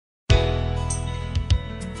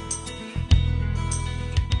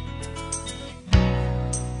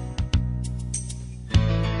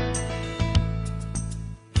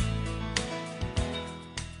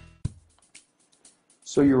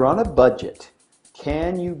So you're on a budget.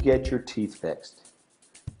 Can you get your teeth fixed?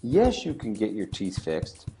 Yes, you can get your teeth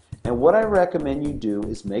fixed. And what I recommend you do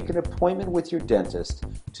is make an appointment with your dentist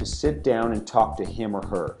to sit down and talk to him or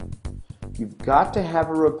her. You've got to have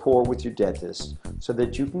a rapport with your dentist so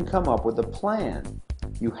that you can come up with a plan.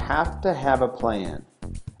 You have to have a plan.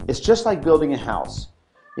 It's just like building a house.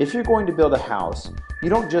 If you're going to build a house, you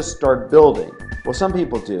don't just start building. Well, some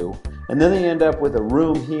people do, and then they end up with a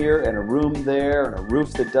room here and a room there and a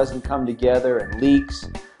roof that doesn't come together and leaks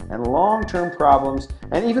and long-term problems,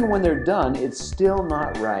 and even when they're done, it's still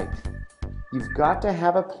not right. You've got to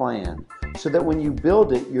have a plan so that when you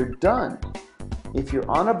build it, you're done. If you're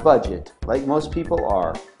on a budget, like most people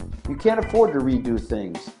are, you can't afford to redo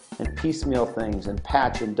things and piecemeal things and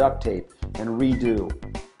patch and duct tape and redo.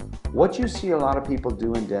 What you see a lot of people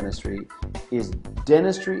do in dentistry is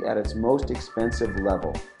dentistry at its most expensive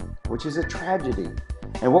level, which is a tragedy.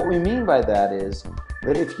 And what we mean by that is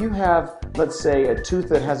that if you have, let's say, a tooth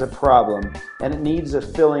that has a problem and it needs a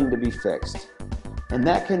filling to be fixed, and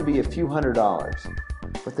that can be a few $100s,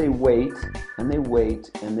 but they wait and they wait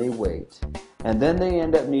and they wait, and then they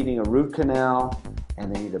end up needing a root canal,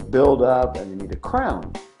 and they need a build-up, and they need a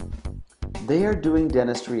crown. They are doing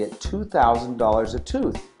dentistry at $2,000 a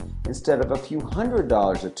tooth instead of a few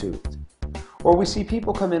 $100s a tooth. Or we see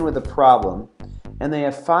people come in with a problem and they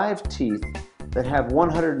have 5 teeth that have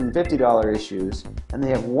 $150 issues and they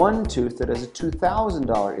have 1 tooth that has a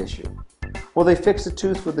 $2,000 issue. Well, they fix the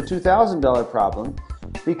tooth with the $2,000 problem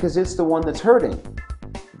because it's the one that's hurting.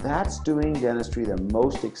 That's doing dentistry the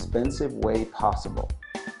most expensive way possible.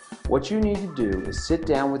 What you need to do is sit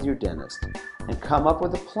down with your dentist and come up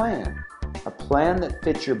with a plan that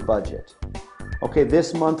fits your budget. Okay,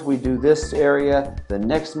 this month we do this area, the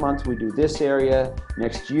next month we do this area,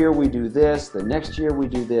 next year we do this, the next year we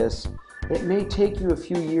do this. It may take you a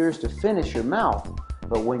few years to finish your mouth,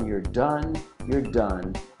 but when you're done,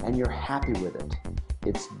 and you're happy with it.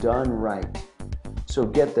 It's done right. So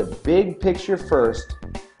get the big picture first,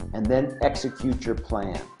 and then execute your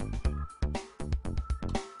plan.